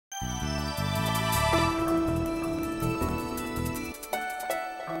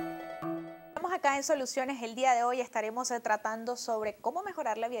Acá en Soluciones, el día de hoy estaremos tratando sobre cómo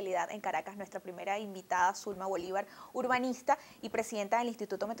mejorar la vialidad en Caracas. Nuestra primera invitada, Zulma Bolívar, urbanista y presidenta del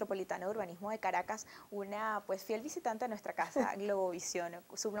Instituto Metropolitano de Urbanismo de Caracas, una pues fiel visitante de nuestra casa, Globovisión.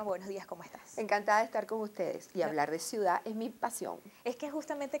 Zulma, buenos días, ¿cómo estás? Encantada de estar con ustedes y hablar de ciudad es mi pasión. Es que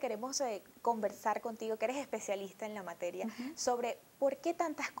justamente queremos conversar contigo, que eres especialista en la materia, sobre por qué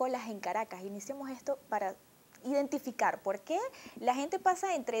tantas colas en Caracas. Iniciemos esto para identificar por qué la gente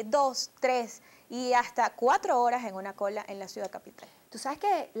pasa entre 2, 3 y hasta 4 horas en una cola en la ciudad capital. Tú sabes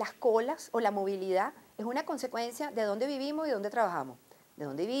que las colas o la movilidad es una consecuencia de dónde vivimos y dónde trabajamos, de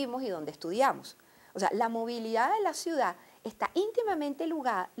dónde vivimos y dónde estudiamos. O sea, la movilidad de la ciudad está íntimamente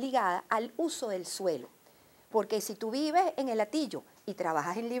ligada al uso del suelo. Porque si tú vives en el Hatillo y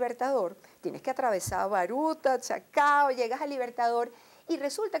trabajas en Libertador, tienes que atravesar Baruta, Chacao, llegas a Libertador. Y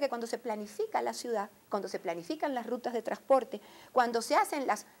resulta que cuando se planifica la ciudad, cuando se planifican las rutas de transporte, cuando se hacen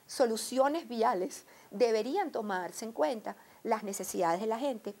las soluciones viales, deberían tomarse en cuenta las necesidades de la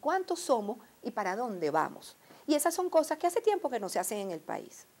gente, cuántos somos y para dónde vamos. Y esas son cosas que hace tiempo que no se hacen en el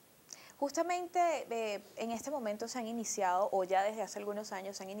país. Justamente en este momento se han iniciado, o ya desde hace algunos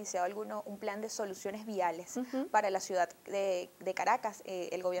años se han iniciado un plan de soluciones viales para la ciudad de Caracas.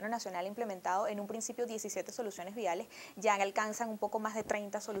 El gobierno nacional ha implementado en un principio 17 soluciones viales, ya alcanzan un poco más de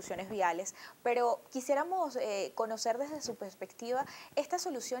 30 soluciones viales, pero quisiéramos conocer desde su perspectiva, ¿estas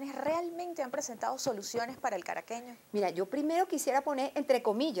soluciones realmente han presentado soluciones para el caraqueño? Mira, yo primero quisiera poner entre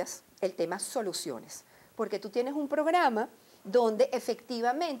comillas el tema soluciones, porque tú tienes un programa donde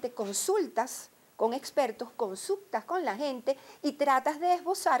efectivamente consultas con expertos, consultas con la gente y tratas de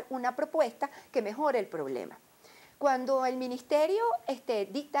esbozar una propuesta que mejore el problema. Cuando el ministerio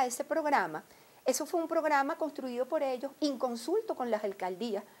dicta ese programa, eso fue un programa construido por ellos inconsulto con las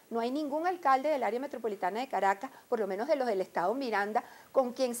alcaldías. No hay ningún alcalde del área metropolitana de Caracas, por lo menos de los del estado Miranda,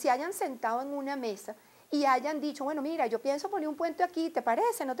 con quien se hayan sentado en una mesa y hayan dicho, bueno, mira, yo pienso poner un puente aquí, ¿te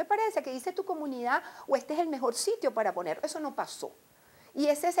parece? ¿No te parece? ¿Qué dice tu comunidad? ¿O este es el mejor sitio para ponerlo? Eso no pasó. Y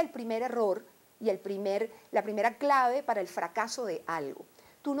ese es el primer error y la primera clave para el fracaso de algo.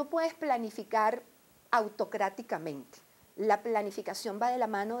 Tú no puedes planificar autocráticamente. La planificación va de la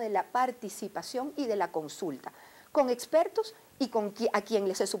mano de la participación y de la consulta, con expertos y a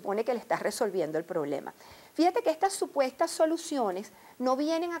quien se supone que le estás resolviendo el problema. Fíjate que estas supuestas soluciones no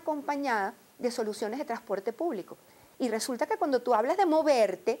vienen acompañadas de soluciones de transporte público. Y resulta que cuando tú hablas de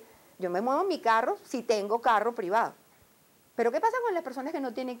moverte, yo me muevo en mi carro si tengo carro privado. Pero ¿qué pasa con las personas que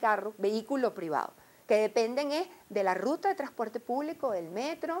no tienen carro, vehículo privado? Que dependen de la ruta de transporte público, del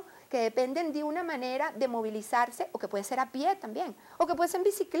metro, que dependen de una manera de movilizarse, o que puede ser a pie también, o que puede ser en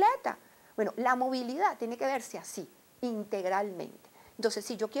bicicleta. Bueno, la movilidad tiene que verse así, integralmente. Entonces,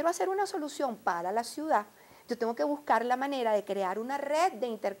 si yo quiero hacer una solución para la ciudad, yo tengo que buscar la manera de crear una red de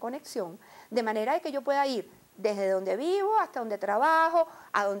interconexión, de manera de que yo pueda ir desde donde vivo hasta donde trabajo,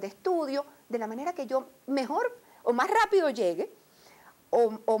 a donde estudio, de la manera que yo mejor o más rápido llegue,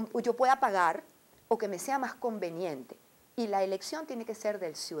 o yo pueda pagar, o que me sea más conveniente. Y la elección tiene que ser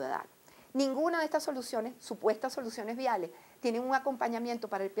del ciudadano. Ninguna de estas soluciones, supuestas soluciones viales, tienen un acompañamiento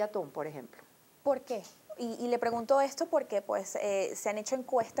para el peatón, por ejemplo. ¿Por qué? Y le pregunto esto porque pues, se han hecho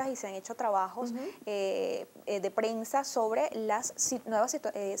encuestas y se han hecho trabajos de prensa sobre las nuevas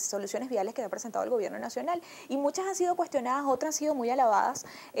soluciones viales que ha presentado el gobierno nacional. Y muchas han sido cuestionadas, otras han sido muy alabadas,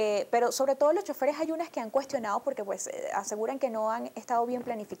 pero sobre todo los choferes hay unas que han cuestionado porque pues, aseguran que no han estado bien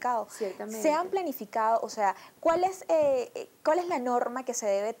planificados. Ciertamente. Se han planificado, o sea, ¿cuál es la norma que se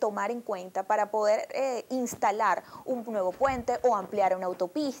debe tomar en cuenta para poder instalar un nuevo puente o ampliar una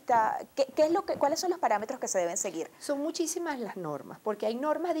autopista? ¿Cuáles son los parámetros que se deben seguir? Son muchísimas las normas, porque hay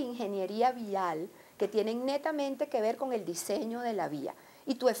normas de ingeniería vial que tienen netamente que ver con el diseño de la vía.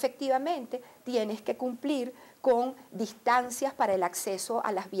 Y tú efectivamente tienes que cumplir con distancias para el acceso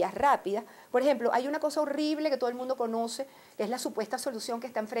a las vías rápidas. Por ejemplo, hay una cosa horrible que todo el mundo conoce, que es la supuesta solución que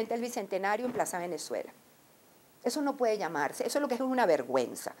está enfrente del Bicentenario en Plaza Venezuela. Eso no puede llamarse, eso es lo que es una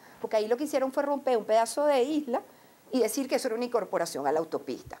vergüenza, porque ahí lo que hicieron fue romper un pedazo de isla y decir que eso era una incorporación a la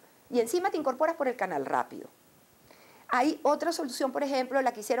autopista. Y encima te incorporas por el canal rápido. Hay otra solución, por ejemplo,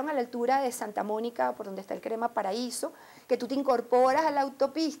 la que hicieron a la altura de Santa Mónica, por donde está el Crema Paraíso, que tú te incorporas a la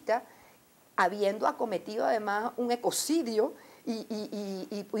autopista, habiendo acometido además un ecocidio y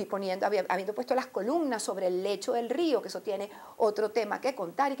habiendo puesto las columnas sobre el lecho del río, que eso tiene otro tema que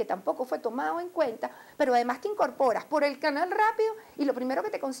contar y que tampoco fue tomado en cuenta, pero además te incorporas por el canal rápido y lo primero que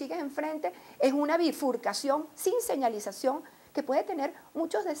te consigues enfrente es una bifurcación sin señalización que puede tener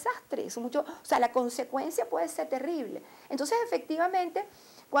muchos desastres, o sea, la consecuencia puede ser terrible. Entonces, efectivamente,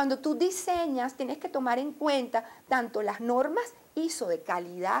 cuando tú diseñas, tienes que tomar en cuenta tanto las normas ISO de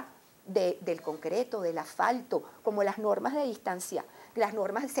calidad del concreto, del asfalto, como las normas de distancia, las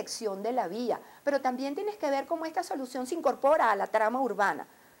normas de sección de la vía, pero también tienes que ver cómo esta solución se incorpora a la trama urbana.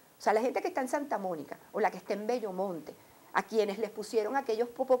 O sea, la gente que está en Santa Mónica o la que está en Bellomonte, a quienes les pusieron aquellos,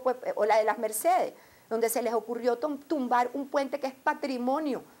 o la de las Mercedes, donde se les ocurrió tumbar un puente que es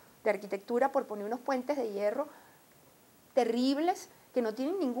patrimonio de arquitectura por poner unos puentes de hierro terribles que no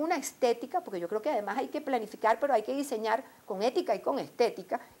tienen ninguna estética, porque yo creo que además hay que planificar, pero hay que diseñar con ética y con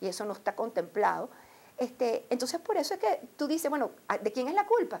estética, y eso no está contemplado. Entonces, por eso es que tú dices, bueno, ¿de quién es la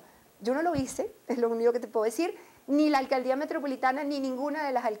culpa? Yo no lo hice, es lo único que te puedo decir, ni la alcaldía metropolitana, ni ninguna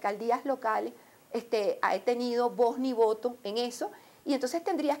de las alcaldías locales ha tenido voz ni voto en eso, y entonces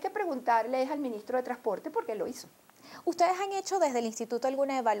tendrías que preguntarle al ministro de Transporte por qué lo hizo. ¿Ustedes han hecho desde el instituto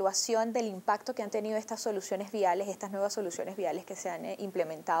alguna evaluación del impacto que han tenido estas soluciones viales, estas nuevas soluciones viales que se han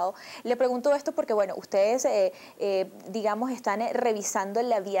implementado? Le pregunto esto porque, bueno, ustedes, digamos, están revisando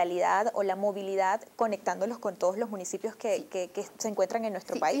la vialidad o la movilidad, conectándolos con todos los municipios que se encuentran en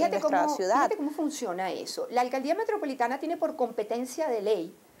nuestro país, en nuestra ciudad. Fíjate cómo funciona eso. La alcaldía metropolitana tiene por competencia de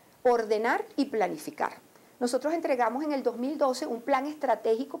ley ordenar y planificar. Nosotros entregamos en el 2012 un plan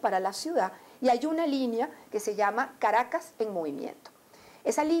estratégico para la ciudad y hay una línea que se llama Caracas en movimiento.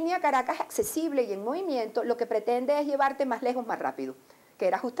 Esa línea Caracas accesible y en movimiento lo que pretende es llevarte más lejos, más rápido, que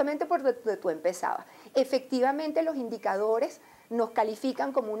era justamente por donde tú empezabas. Efectivamente, los indicadores nos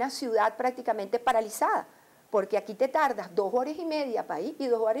califican como una ciudad prácticamente paralizada, porque aquí te tardas 2 horas y media para ir y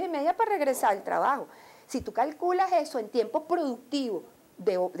 2 horas y media para regresar al trabajo. Si tú calculas eso en tiempo productivo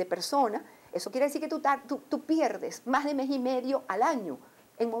de personas, eso quiere decir que tú pierdes más de mes y medio al año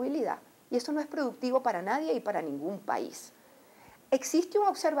en movilidad. Y eso no es productivo para nadie y para ningún país. Existe un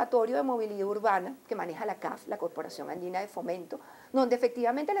observatorio de movilidad urbana que maneja la CAF, la Corporación Andina de Fomento, donde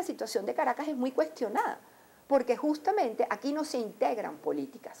efectivamente la situación de Caracas es muy cuestionada, porque justamente aquí no se integran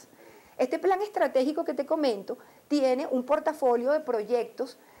políticas. Este plan estratégico que te comento tiene un portafolio de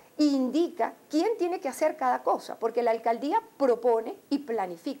proyectos e indica quién tiene que hacer cada cosa, porque la alcaldía propone y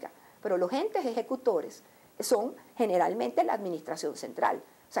planifica, pero los entes ejecutores son generalmente la administración central.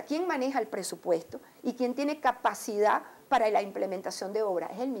 O sea, ¿quién maneja el presupuesto y quién tiene capacidad para la implementación de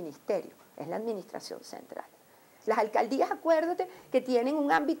obras? Es el ministerio, es la administración central. Las alcaldías, acuérdate, que tienen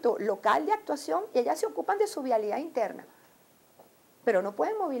un ámbito local de actuación y ellas se ocupan de su vialidad interna, pero no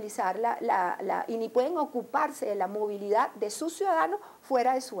pueden movilizar y ni pueden ocuparse de la movilidad de sus ciudadanos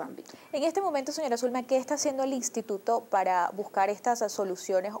fuera de su ámbito. En este momento, señora Zulma, ¿qué está haciendo el instituto para buscar estas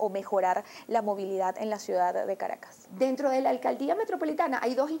soluciones o mejorar la movilidad en la ciudad de Caracas? Dentro de la alcaldía metropolitana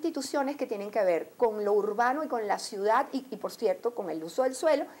hay 2 instituciones que tienen que ver con lo urbano y con la ciudad y por cierto, con el uso del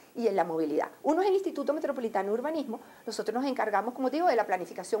suelo y en la movilidad. Uno es el Instituto Metropolitano de Urbanismo, nosotros nos encargamos, como digo, de la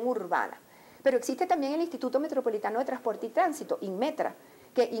planificación urbana. Pero existe también el Instituto Metropolitano de Transporte y Tránsito, INMETRA,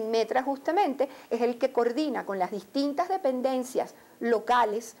 que INMETRA justamente es el que coordina con las distintas dependencias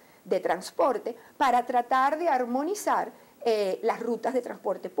locales de transporte para tratar de armonizar las rutas de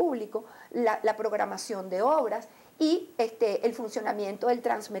transporte público, la programación de obras y el funcionamiento del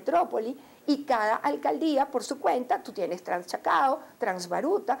Transmetrópoli, y cada alcaldía por su cuenta, tú tienes Transchacao,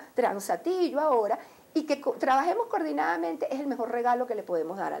 Transbaruta, Transatillo ahora, y que trabajemos coordinadamente es el mejor regalo que le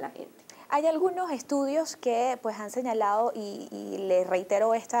podemos dar a la gente. Hay algunos estudios que pues han señalado, y le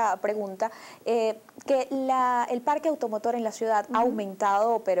reitero esta pregunta, que el parque automotor en la ciudad ha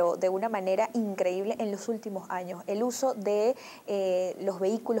aumentado, pero de una manera increíble en los últimos años. El uso de los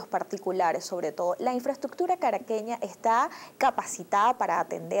vehículos particulares, sobre todo. ¿La infraestructura caraqueña está capacitada para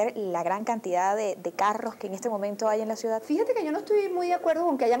atender la gran cantidad de carros que en este momento hay en la ciudad? Fíjate que yo no estoy muy de acuerdo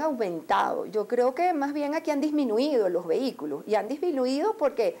con que hayan aumentado. Yo creo que más bien aquí han disminuido los vehículos, y han disminuido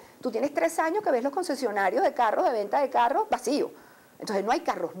porque tú tienes 3 años que ves los concesionarios de carros, de venta de carros vacíos. Entonces no hay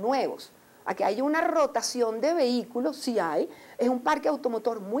carros nuevos. Aquí hay una rotación de vehículos, sí hay. Es un parque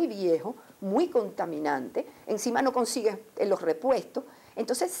automotor muy viejo, muy contaminante. Encima no consigues los repuestos.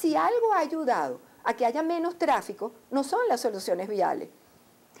 Entonces, si algo ha ayudado a que haya menos tráfico, no son las soluciones viales.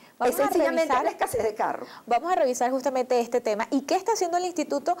 Es sencillamente la escasez de carros. Vamos a revisar justamente este tema. ¿Y qué está haciendo el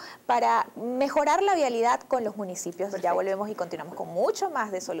instituto para mejorar la vialidad con los municipios? Perfecto. Ya volvemos y continuamos con mucho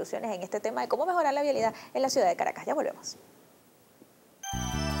más de soluciones en este tema de cómo mejorar la vialidad en la ciudad de Caracas. Ya volvemos.